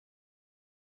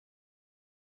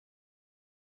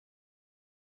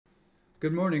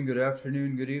Good morning, good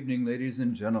afternoon, good evening, ladies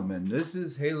and gentlemen. This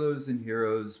is Halos and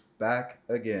Heroes back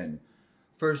again.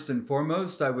 First and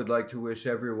foremost, I would like to wish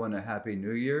everyone a Happy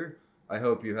New Year. I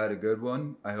hope you had a good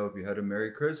one. I hope you had a Merry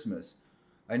Christmas.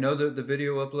 I know that the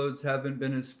video uploads haven't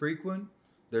been as frequent.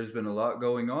 There's been a lot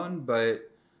going on, but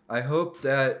I hope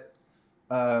that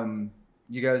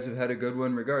you guys have had a good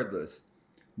one regardless.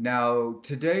 Now,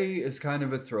 today is kind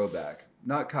of a throwback.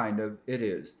 Not kind of, it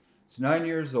is. It's 9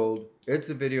 years old. It's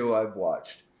a video I've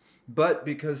watched. But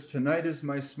because tonight is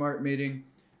my smart meeting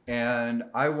and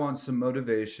I want some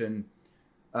motivation,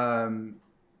 I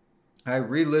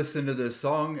re-listened to this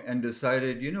song and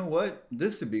decided, you know what?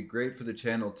 This would be great for the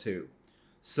channel too.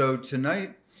 So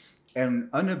tonight, and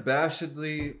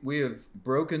unabashedly, we have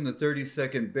broken the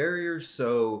 30-second barrier,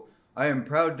 so I am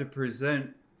proud to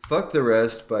present Fuck the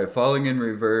Rest by Falling in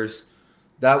Reverse.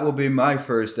 That will be my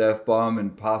first F-bomb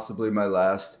and possibly my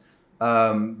last.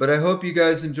 But I hope you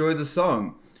guys enjoy the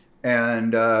song.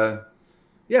 And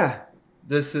yeah,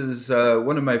 this is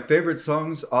one of my favorite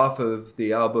songs off of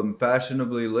the album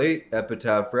Fashionably Late,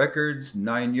 Epitaph Records,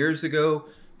 9 years ago.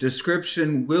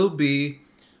 Description will be,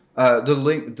 the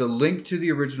link to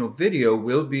the original video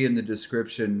will be in the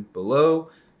description below.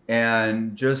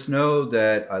 And just know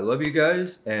that I love you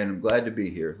guys and I'm glad to be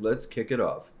here. Let's kick it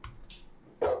off.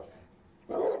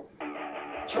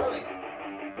 Charlie,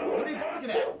 what are you barking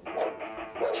at?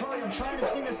 Charlie, I'm trying to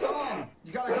sing a song.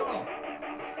 You gotta go.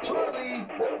 Charlie,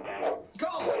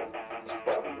 go.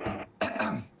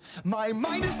 My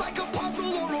mind is like a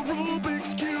puzzle or a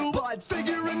Rubik's Cube, but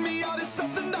figuring me out is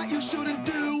something that you shouldn't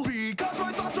do, because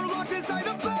my thoughts are locked inside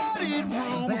a padded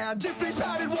room, and if these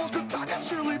padded walls could talk, I'd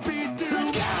surely be doomed.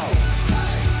 Let's go!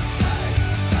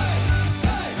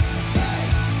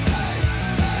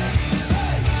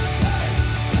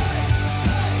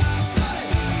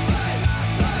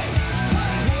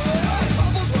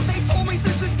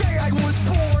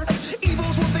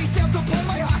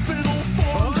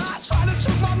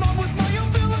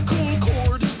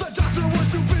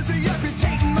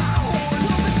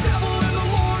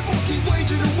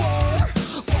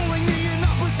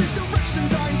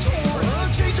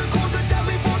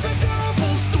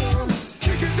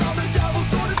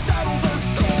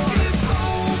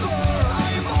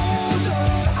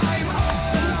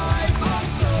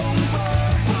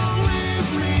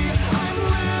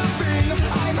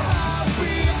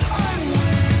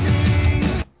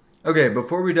 Okay,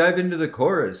 before we dive into the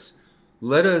chorus,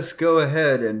 let us go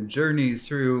ahead and journey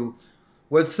through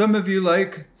what some of you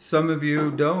like, some of you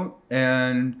don't,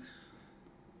 and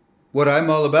what I'm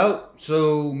all about.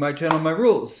 So, my channel, my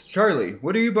rules. Charlie,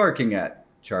 what are you barking at?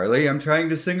 Charlie, I'm trying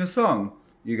to sing a song.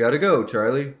 You gotta go,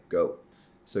 Charlie. Go.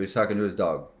 So he's talking to his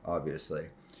dog, obviously.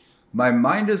 My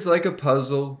mind is like a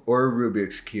puzzle or a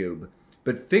Rubik's Cube,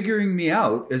 but figuring me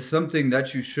out is something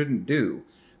that you shouldn't do,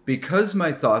 because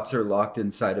my thoughts are locked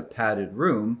inside a padded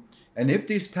room, and if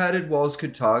these padded walls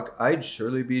could talk, I'd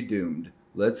surely be doomed.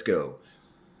 Let's go.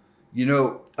 You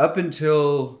know, up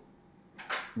until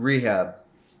rehab,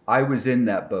 I was in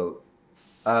that boat.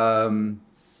 The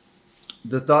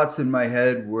thoughts in my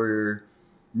head were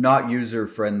not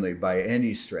user-friendly by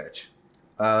any stretch.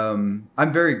 I'm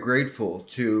very grateful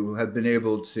to have been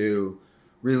able to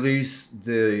release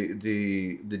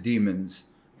the demons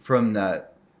from that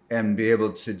and be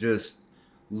able to just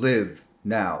live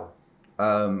now.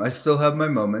 I still have my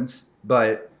moments,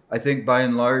 but I think by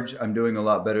and large, I'm doing a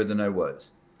lot better than I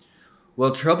was.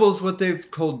 Well, trouble's what they've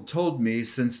told me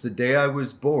since the day I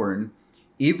was born.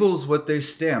 Evil's what they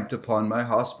stamped upon my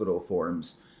hospital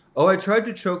forms. Oh, I tried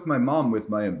to choke my mom with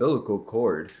my umbilical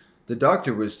cord. The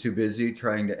doctor was too busy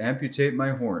trying to amputate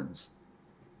my horns.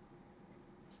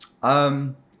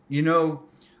 You know,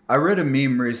 I read a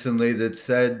meme recently that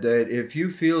said that if you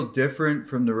feel different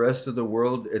from the rest of the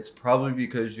world, it's probably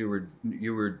because you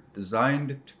were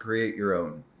designed to create your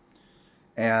own.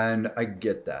 And I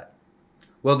get that.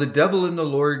 Well, the devil and the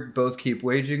Lord both keep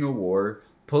waging a war,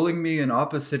 pulling me in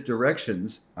opposite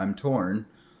directions. I'm torn.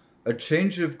 A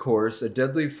change of course, a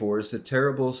deadly force, a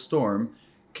terrible storm,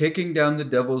 kicking down the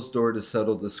devil's door to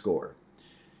settle the score.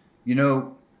 You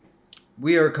know,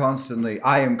 I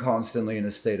am constantly in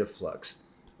a state of flux.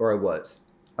 Or I was,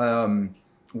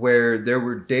 where there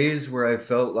were days where I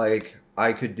felt like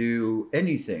I could do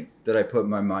anything that I put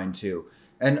my mind to,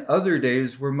 and other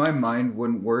days where my mind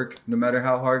wouldn't work no matter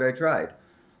how hard I tried.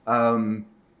 Again,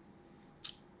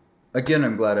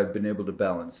 I'm glad I've been able to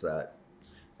balance that.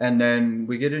 And then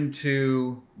we get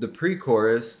into the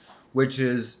pre-chorus, which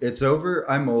is, it's over,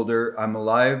 I'm older, I'm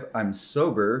alive, I'm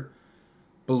sober.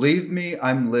 Believe me,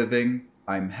 I'm living,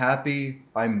 I'm happy,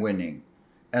 I'm winning.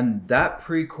 And that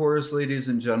pre-chorus, ladies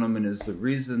and gentlemen, is the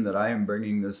reason that I am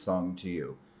bringing this song to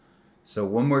you. So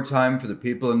one more time for the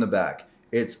people in the back.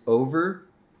 It's over,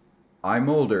 I'm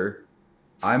older,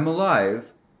 I'm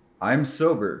alive, I'm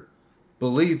sober.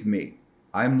 Believe me,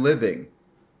 I'm living,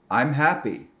 I'm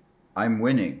happy, I'm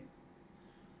winning.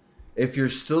 If you're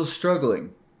still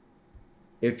struggling,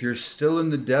 if you're still in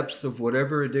the depths of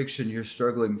whatever addiction you're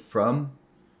struggling from,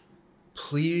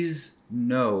 please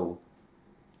know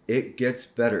it gets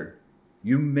better.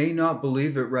 You may not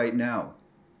believe it right now.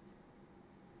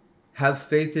 Have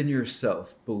faith in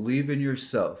yourself. Believe in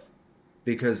yourself,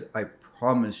 because I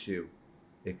promise you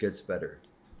it gets better.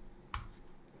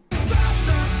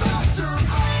 Faster, faster,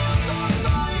 I'm on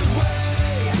my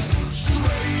way.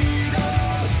 Straight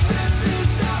up, this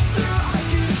disaster I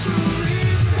can truly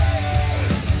say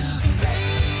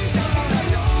that I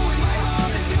know in my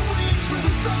heart if you reach for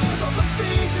the stars, all the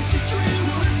things that you dream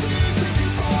will indeed take you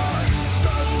far.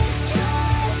 So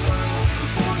just hope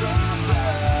for the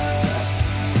best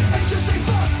and just say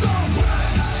fuck the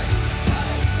rest.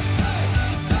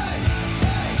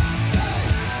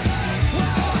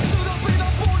 Well, I should have been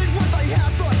aborted when they had the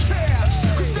chance,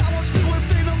 'cause now I'm spewing venom in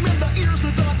the ears of the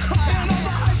class. And all the high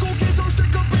school kids are sick of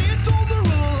being told to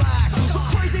relax. The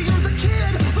crazier the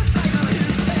kid, the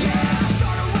tighter his pants.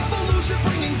 Yeah, start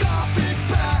a revolution bringing gothic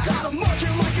back. Got 'em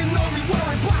marching like an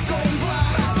army wearing black on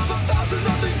black. Out of 1,000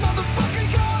 of these motherfucking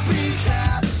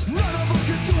copycats, none of them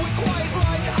can do it quite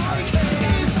like I can.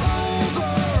 It's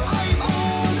over, I'm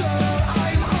older,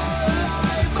 I'm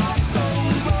alive, I'm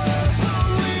sober.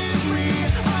 Believe me,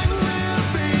 I'm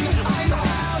living, I'm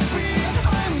happy,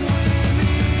 I'm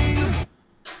winning.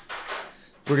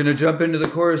 We're going to jump into the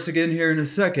chorus again here in a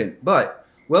second. But,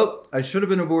 well, I should have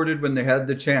been aborted when they had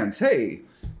the chance. Hey,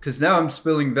 because now I'm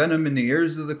spilling venom in the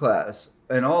ears of the class.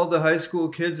 And all the high school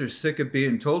kids are sick of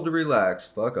being told to relax.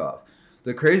 Fuck off.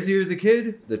 The crazier the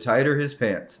kid, the tighter his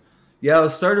pants. Yeah, I'll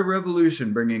start a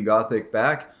revolution bringing gothic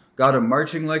back. Got 'em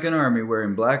marching like an army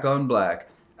wearing black on black.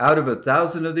 Out of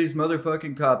 1,000 of these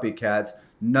motherfucking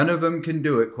copycats, none of them can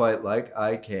do it quite like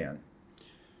I can.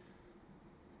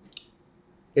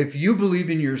 If you believe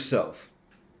in yourself,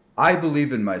 I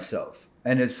believe in myself,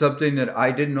 and it's something that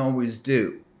I didn't always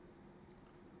do.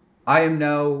 I am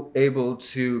now able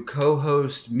to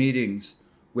co-host meetings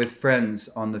with friends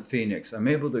on the Phoenix. I'm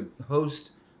able to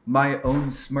host my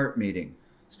own smart meeting.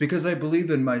 It's because I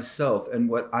believe in myself and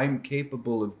what I'm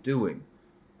capable of doing.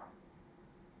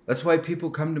 That's why people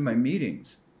come to my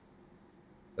meetings.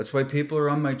 That's why people are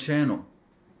on my channel.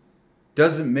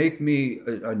 Doesn't make me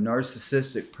a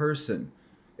narcissistic person.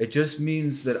 It just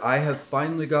means that I have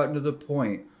finally gotten to the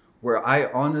point where I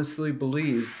honestly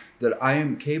believe that I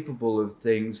am capable of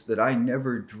things that I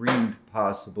never dreamed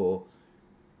possible.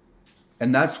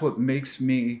 And that's what makes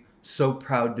me so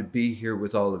proud to be here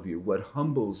with all of you. What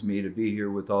humbles me to be here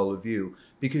with all of you,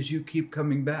 because you keep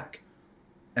coming back.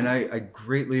 And I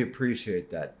greatly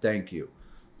appreciate that. Thank you.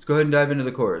 Let's go ahead and dive into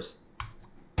the chorus.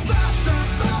 Faster,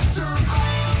 faster,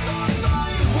 I'm on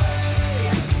my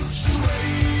way.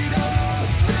 Straight up,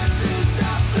 this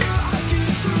disaster I can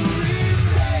truly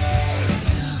say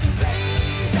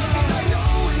that I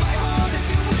know in my heart if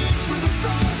you reach for the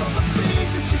stars, all the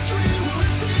things that you dream will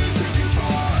indeed take you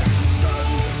far. So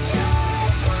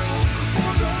just hope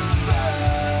for the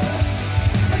best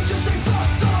and just say fuck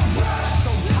the rest.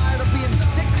 So tired of being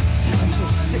sick, I'm so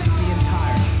sick of being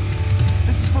tired.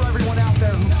 This is for everyone out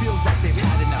there who feels like they've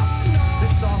had enough.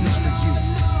 This song is for you.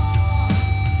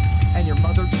 And your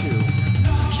mother too.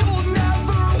 You'll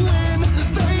never win,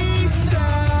 they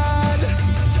said.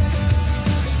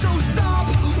 So stop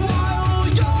while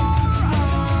you're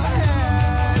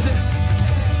ahead.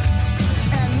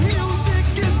 And music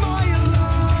is my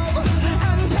love,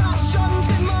 and passion's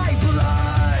in my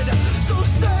blood. So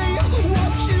say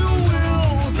what you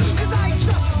will, 'cause I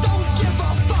just don't give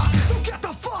a fuck. So get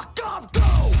the fuck up,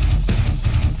 go!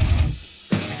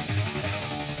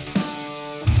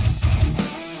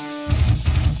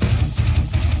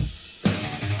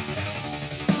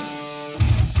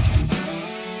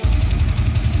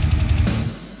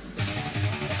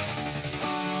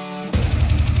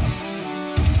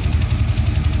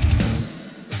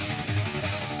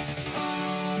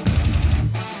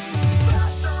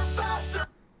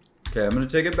 Okay, I'm going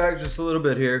to take it back just a little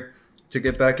bit here to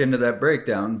get back into that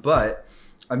breakdown, but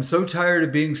I'm so tired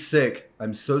of being sick.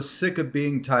 I'm so sick of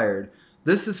being tired.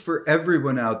 This is for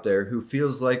everyone out there who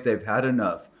feels like they've had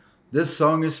enough. This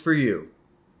song is for you,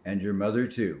 and your mother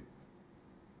too.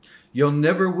 You'll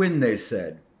never win, they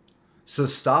said, so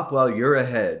stop while you're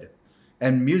ahead.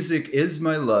 And music is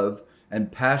my love,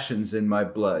 and passion's in my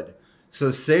blood. So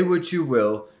say what you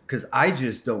will, because I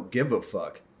just don't give a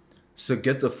fuck. So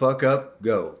get the fuck up,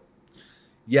 go.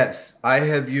 Yes, I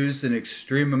have used an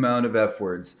extreme amount of F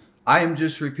words. I am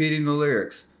just repeating the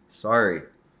lyrics. Sorry.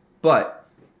 But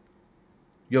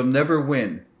you'll never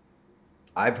win.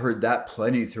 I've heard that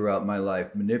plenty throughout my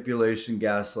life. Manipulation,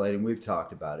 gaslighting, we've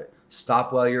talked about it.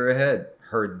 Stop while you're ahead.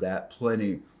 Heard that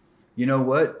plenty. You know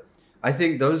what? I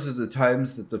think those are the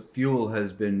times that the fuel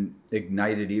has been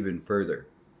ignited even further.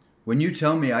 When you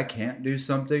tell me I can't do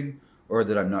something, or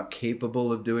that I'm not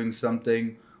capable of doing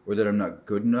something, or that I'm not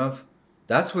good enough,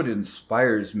 that's what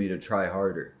inspires me to try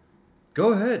harder.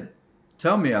 Go ahead.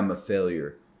 Tell me I'm a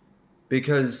failure.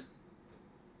 Because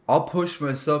I'll push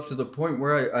myself to the point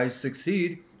where I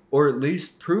succeed, or at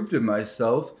least prove to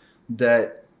myself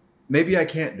that maybe I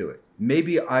can't do it.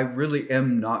 Maybe I really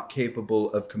am not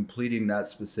capable of completing that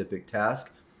specific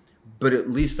task, but at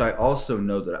least I also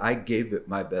know that I gave it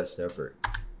my best effort.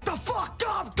 The fuck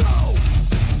up, go!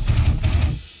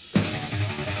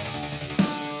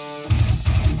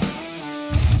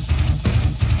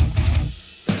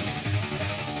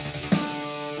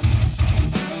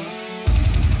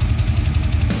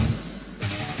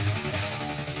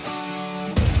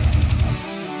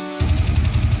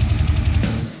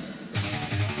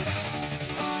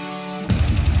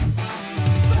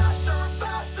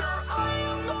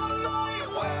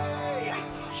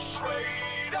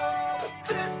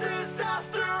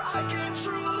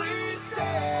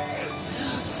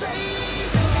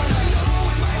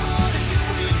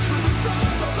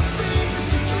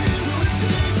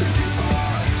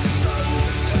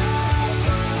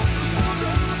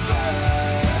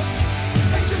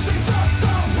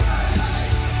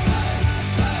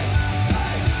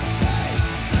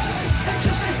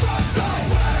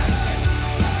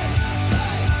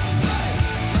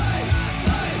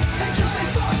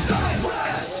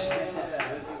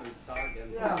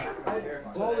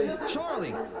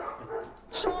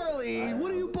 Charlie,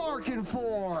 what are you barking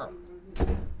for?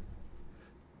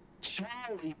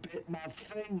 Charlie bit my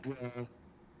finger.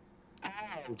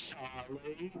 Ow,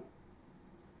 Charlie.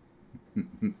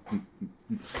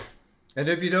 And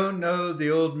if you don't know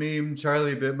the old meme,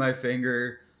 Charlie bit my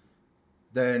finger,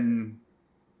 then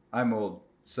I'm old.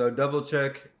 So double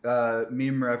check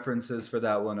meme references for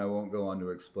that one. I won't go on to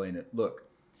explain it. Look,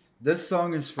 this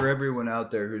song is for everyone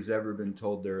out there who's ever been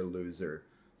told they're a loser.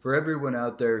 For everyone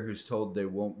out there who's told they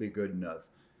won't be good enough.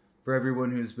 For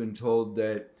everyone who's been told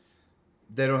that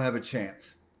they don't have a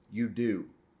chance. You do.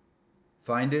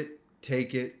 Find it,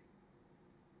 take it,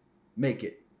 make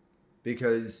it.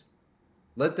 Because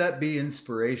let that be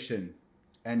inspiration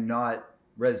and not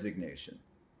resignation.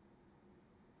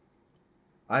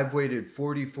 I've waited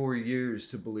 44 years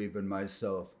to believe in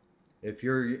myself. If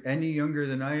you're any younger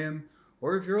than I am,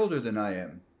 or if you're older than I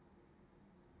am,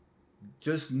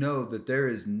 just know that there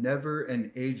is never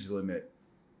an age limit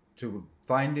to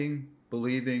finding,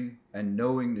 believing, and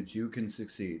knowing that you can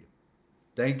succeed.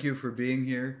 Thank you for being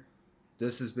here.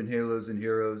 This has been Halos and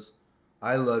Heroes.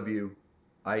 I love you.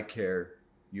 I care.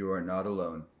 You are not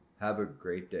alone. Have a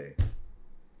great day.